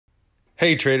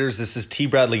Hey traders, this is T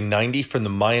Bradley 90 from the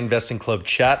My Investing Club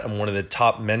chat. I'm one of the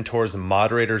top mentors and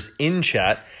moderators in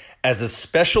chat. As a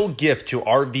special gift to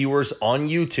our viewers on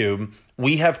YouTube,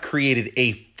 we have created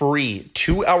a free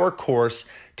 2-hour course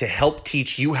to help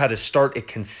teach you how to start a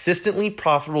consistently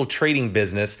profitable trading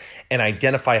business and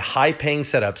identify high-paying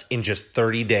setups in just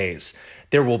 30 days.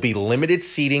 There will be limited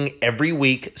seating every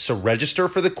week, so register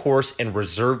for the course and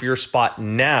reserve your spot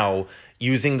now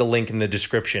using the link in the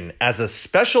description. As a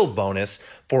special bonus,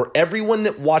 for everyone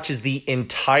that watches the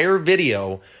entire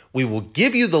video, we will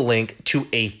give you the link to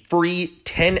a free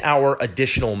 10-hour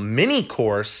additional mini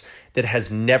course that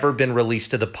has never been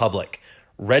released to the public.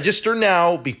 Register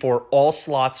now before all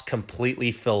slots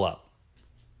completely fill up.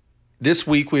 This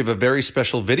week, we have a very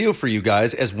special video for you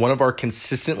guys as one of our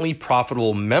consistently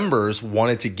profitable members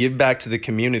wanted to give back to the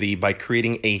community by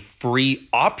creating a free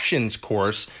options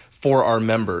course for our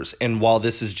members. And while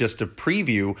this is just a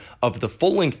preview of the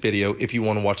full-length video, if you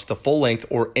want to watch the full length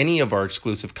or any of our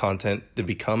exclusive content, then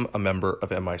become a member of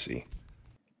MIC.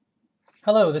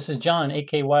 Hello, this is John,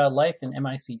 AK Wildlife in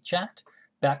MIC Chat,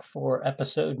 back for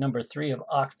episode number 3 of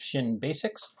Option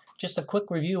Basics. Just a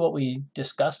quick review of what we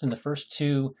discussed in the first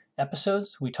 2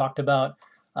 episodes. We talked about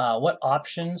what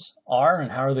options are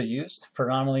and how are they used,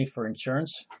 predominantly for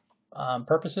insurance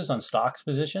purposes on stocks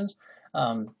positions.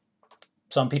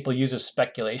 Some people use as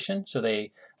speculation, so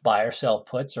they buy or sell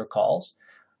puts or calls,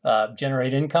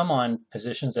 generate income on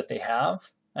positions that they have,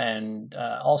 and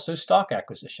also stock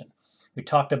acquisition. We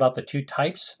talked about the 2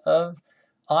 types of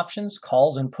options,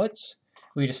 calls and puts.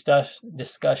 We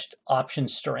discussed option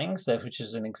strings, which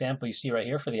is an example you see right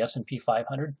here for the S&P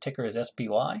 500, ticker is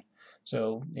SPY.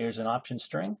 So there's an option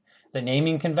string. The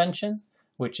naming convention,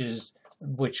 which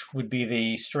would be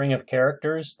the string of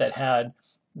characters that had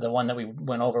the one that we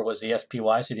went over was the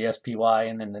SPY, so the SPY,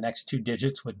 and then the next 2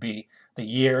 digits would be the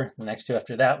year. The next 2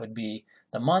 after that would be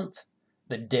the month,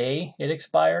 the day it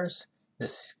expires.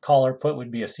 This call or put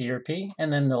would be a C or P,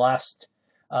 and then the last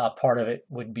part of it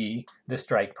would be the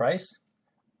strike price.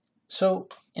 So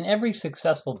in every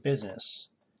successful business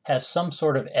has some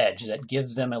sort of edge that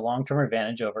gives them a long-term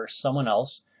advantage over someone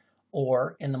else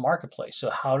or in the marketplace. So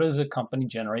how does a company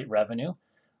generate revenue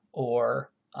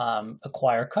or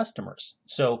acquire customers?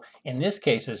 So in this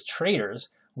case, as traders,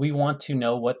 we want to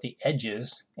know what the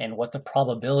edges and what the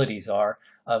probabilities are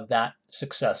of that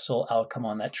successful outcome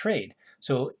on that trade.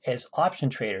 So as option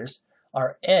traders,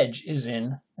 our edge is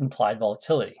in implied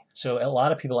volatility. So a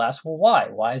lot of people ask, well, why?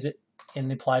 Why is it in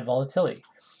the implied volatility?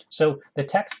 So the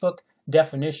textbook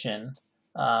definition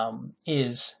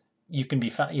is, you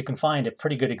can find a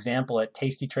pretty good example at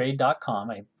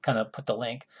tastytrade.com. I kind of put the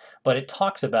link, but it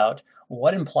talks about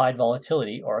what implied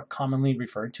volatility, or commonly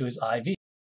referred to as IV.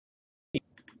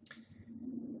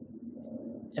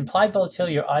 Implied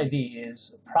volatility, or IV,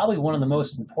 is probably one of the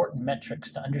most important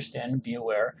metrics to understand and be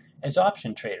aware as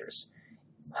option traders.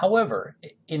 However,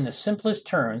 in the simplest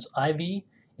terms, IV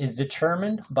is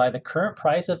determined by the current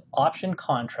price of option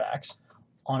contracts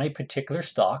on a particular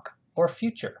stock or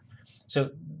future.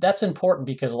 So that's important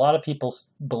because a lot of people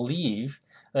believe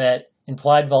that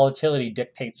implied volatility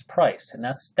dictates price, and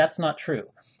that's not true.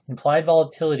 Implied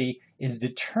volatility is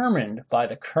determined by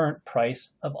the current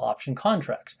price of option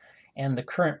contracts, and the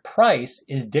current price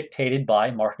is dictated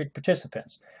by market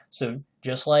participants. So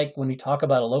just like when we talk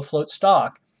about a low float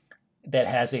stock that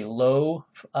has a low,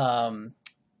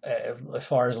 as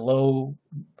far as low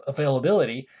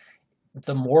availability,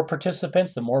 the more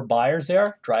participants, the more buyers there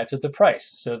are, drives up the price.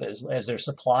 So as their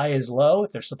supply is low,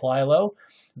 if their supply low,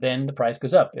 then the price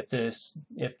goes up. If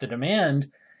the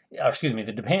demand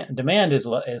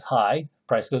is high,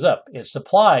 price goes up. If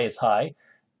supply is high,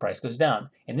 price goes down.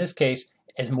 In this case,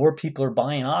 as more people are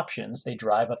buying options, they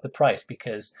drive up the price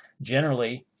because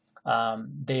generally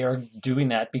they are doing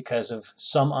that because of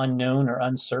some unknown or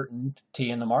uncertainty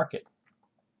in the market.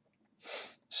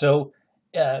 So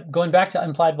going back to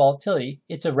implied volatility,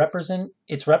 it's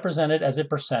represented as a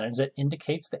percentage that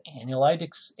indicates the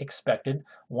annualized expected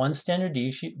 1 standard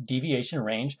deviation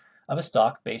range of a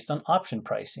stock based on option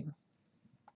pricing.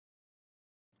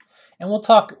 And we'll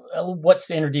talk what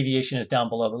standard deviation is down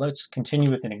below, but let's continue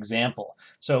with an example.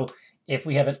 So if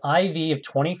we have an IV of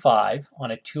 25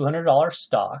 on a $200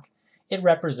 stock, it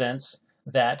represents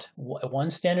that 1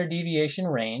 standard deviation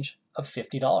range of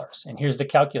 $50. And here's the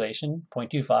calculation: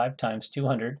 0.25 times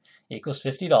 200 equals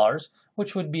 $50,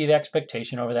 which would be the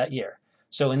expectation over that year.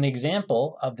 So in the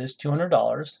example of this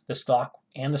 $200, the stock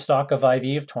and the stock of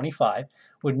IV of 25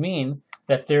 would mean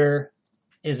that there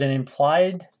is an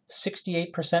implied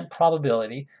 68%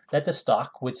 probability that the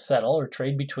stock would settle or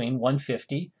trade between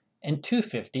 150 and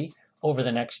 250 over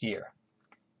the next year.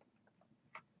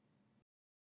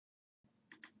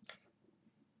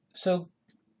 So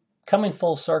coming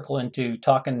full circle into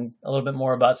talking a little bit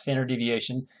more about standard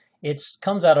deviation, it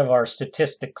comes out of our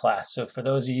statistic class. So for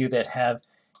those of you that have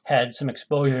had some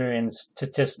exposure in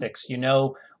statistics, you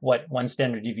know what one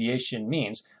standard deviation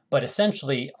means. But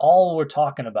essentially, all we're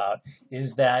talking about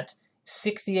is that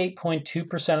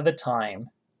 68.2% of the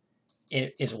time,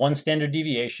 it is one standard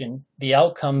deviation. The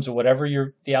outcomes, or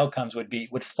whatever the outcomes would be,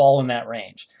 would fall in that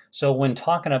range. So when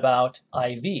talking about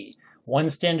IV, one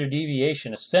standard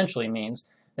deviation essentially means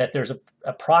that there's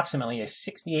approximately a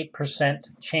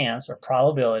 68% chance or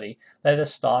probability that the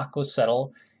stock will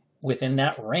settle within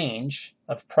that range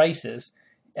of prices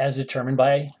as determined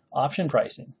by option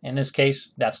pricing. In this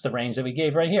case, that's the range that we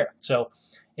gave right here. So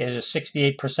it is a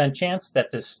 68% chance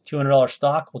that this $200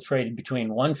 stock will trade between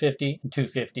 $150 and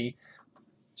 $250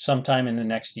 sometime in the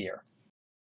next year.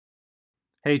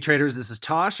 Hey traders, this is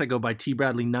Tosh. I go by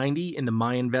TBradley90 in the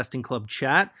My Investing Club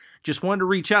chat. Just wanted to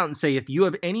reach out and say if you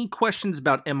have any questions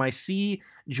about MIC,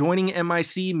 joining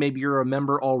MIC, maybe you're a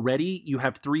member already, you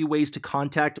have 3 ways to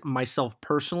contact myself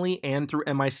personally and through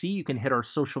MIC. You can hit our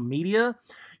social media,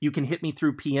 you can hit me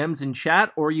through PMs in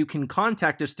chat, or you can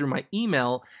contact us through my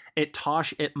email at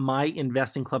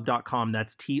tosh@myinvestingclub.com.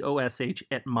 That's TOSH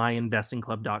at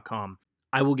myinvestingclub.com.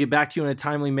 I will get back to you in a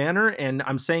timely manner, and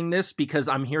I'm saying this because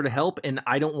I'm here to help, and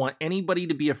I don't want anybody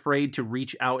to be afraid to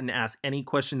reach out and ask any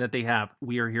question that they have.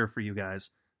 We are here for you guys.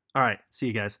 All right, see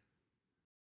you guys.